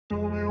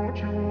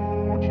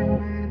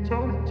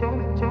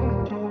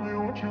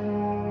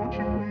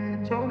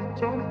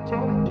I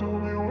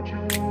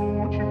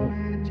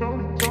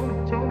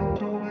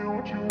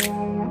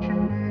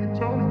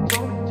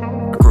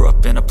grew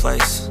up in a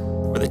place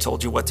where they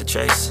told you what to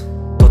chase,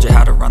 told you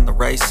how to run the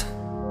race.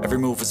 Every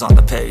move was on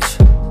the page,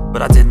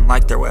 but I didn't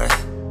like their way.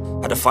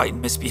 Had to fight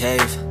and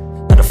misbehave,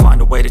 had to find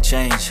a way to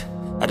change,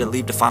 had to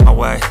leave to find my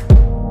way.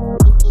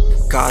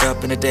 Caught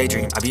up in a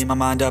daydream, I beat my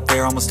mind up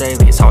there almost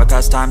daily. It's how I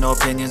pass time, no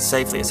opinions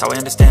safely. It's how I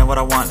understand what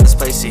I want in this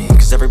place, see.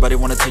 Cause everybody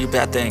wanna tell you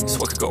bad things,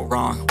 what could go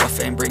wrong, what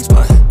fame brings.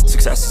 But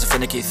success is a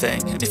finicky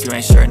thing, and if you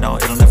ain't sure, no,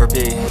 it'll never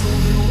be.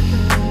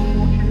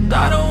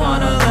 I don't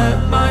wanna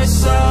let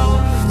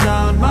myself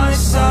down,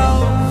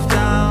 myself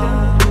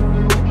down.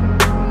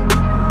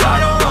 I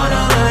don't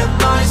wanna let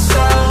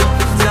myself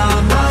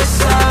down,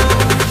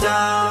 myself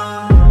down.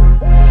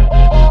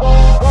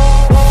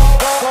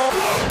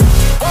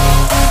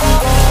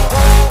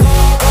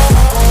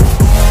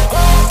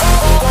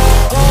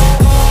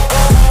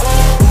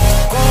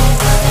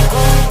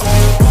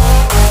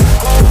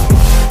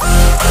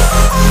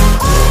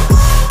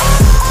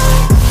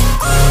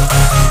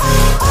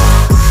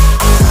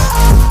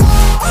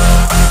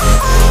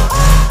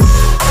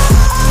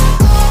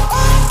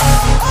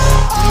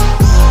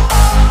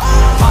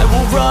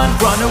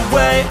 Run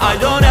away, I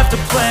don't have to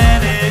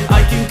plan it.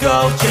 I can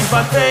go, change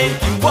my fate,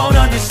 you won't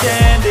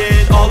understand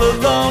it. All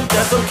alone,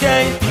 that's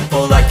okay,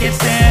 people I can't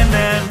stand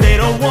them. They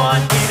don't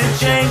want me to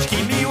change,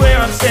 keep me where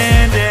I'm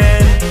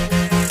standing.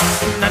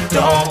 And I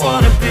don't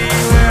wanna be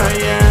where I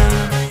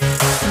am,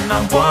 and I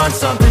want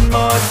something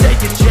more,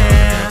 take a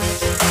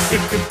chance.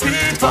 It could be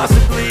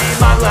possibly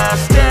my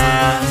last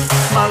dance,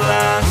 my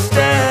last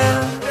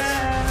dance.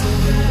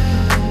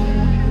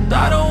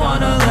 I don't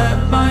wanna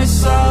let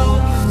myself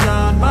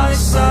down,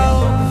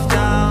 myself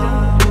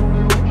down.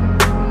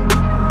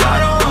 I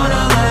don't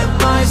wanna let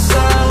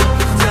myself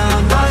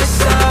down,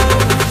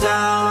 myself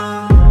down.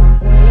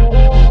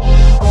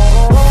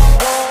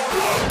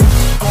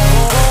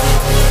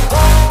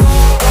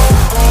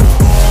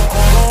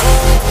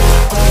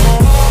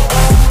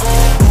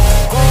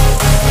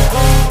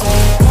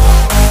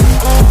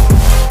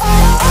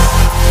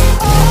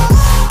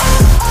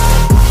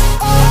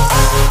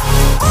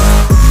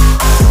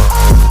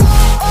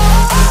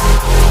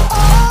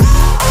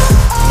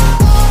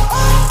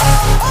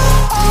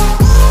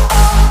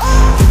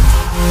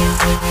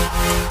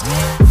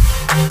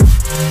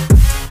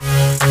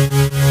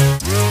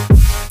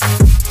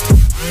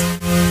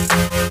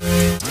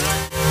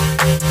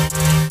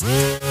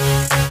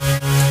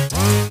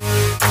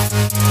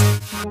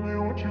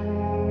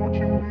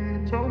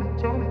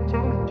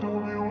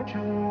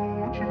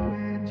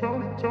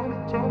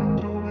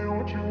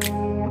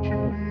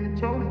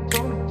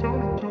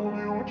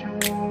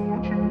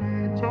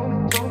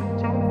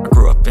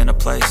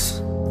 Place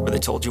where they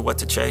told you what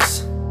to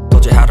chase,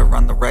 told you how to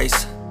run the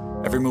race.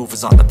 Every move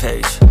was on the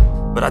page,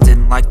 but I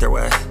didn't like their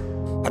way.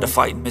 Had to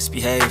fight and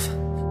misbehave,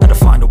 had to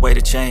find a way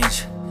to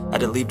change, had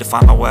to leave to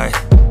find my way.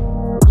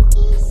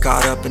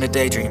 Caught up in a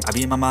daydream, I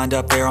beat my mind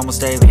up there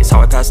almost daily. It's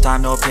how I pass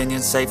time, no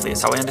opinions safely.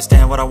 It's how I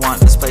understand what I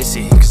want in this place,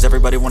 see. Cause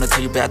everybody wanna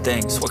tell you bad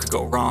things, what could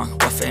go wrong,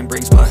 what fame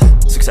brings. But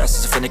success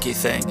is a finicky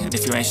thing, and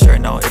if you ain't sure,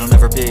 no, it'll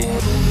never be.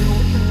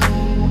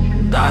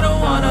 I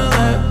don't wanna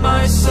let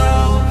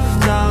myself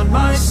down,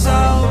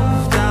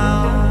 myself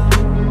down.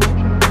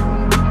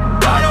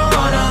 I don't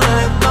wanna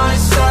let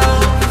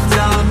myself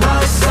down,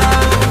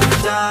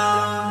 myself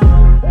down.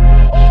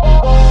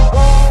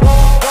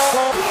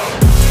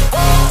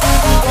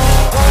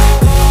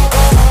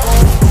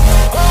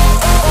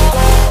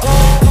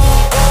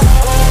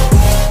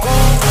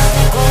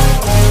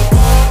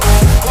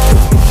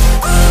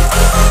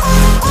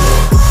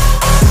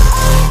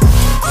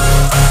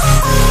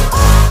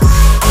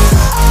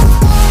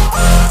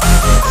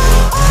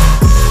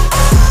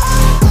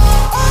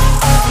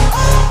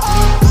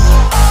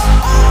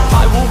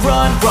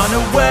 Run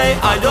away,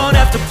 I don't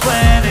have to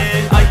plan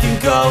it. I can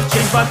go,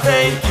 change my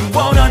fate, you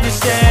won't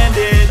understand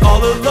it.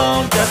 All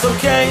alone, that's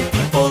okay,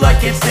 people I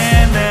can't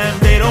stand them.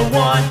 They don't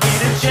want me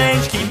to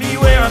change, keep me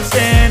where I'm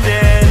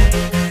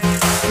standing.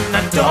 And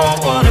I don't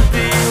wanna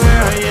be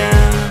where I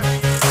am,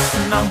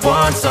 and I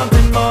want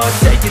something more,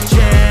 take a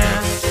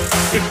chance.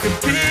 It could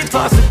be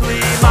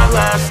possibly my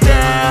last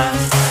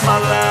dance, my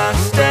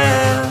last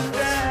dance.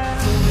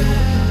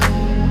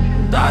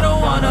 I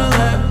don't wanna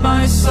let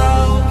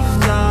myself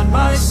down,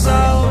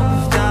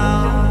 myself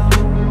down.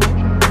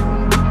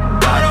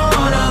 I don't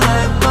wanna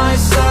let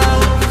myself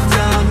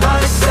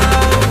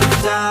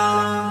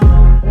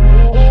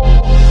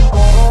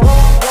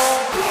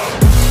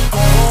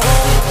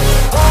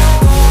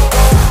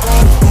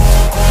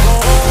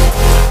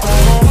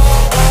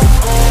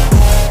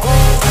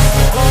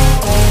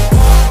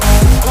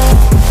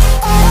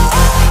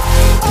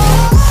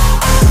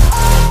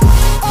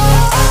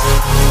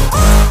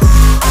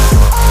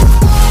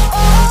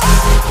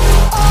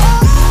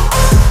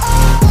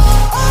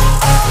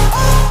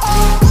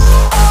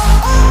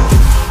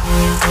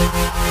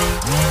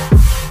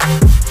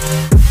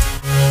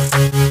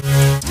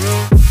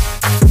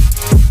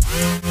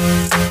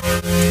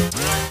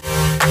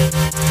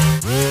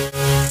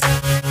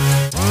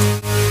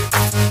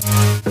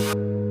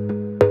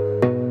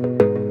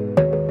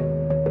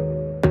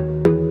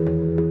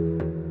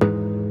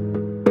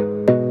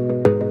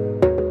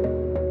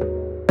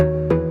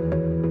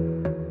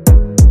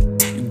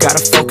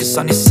Focus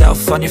on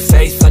yourself, on your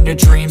faith, on your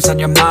dreams, on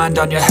your mind,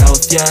 on your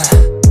health, yeah.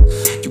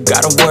 You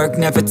gotta work,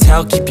 never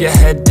tell, keep your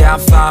head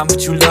down, find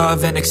what you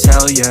love and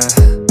excel, yeah.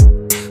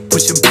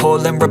 Push and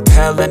pull and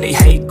repel any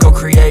hate, go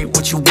create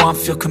what you want,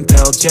 feel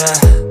compelled, yeah.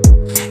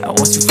 And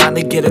once you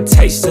finally get a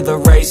taste of the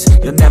race,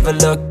 you'll never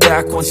look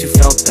back once you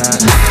felt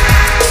that.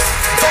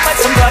 Don't let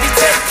somebody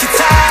take your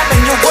time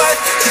and your worth,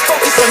 just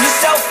focus on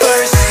yourself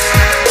first.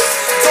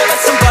 Don't let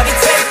somebody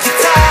take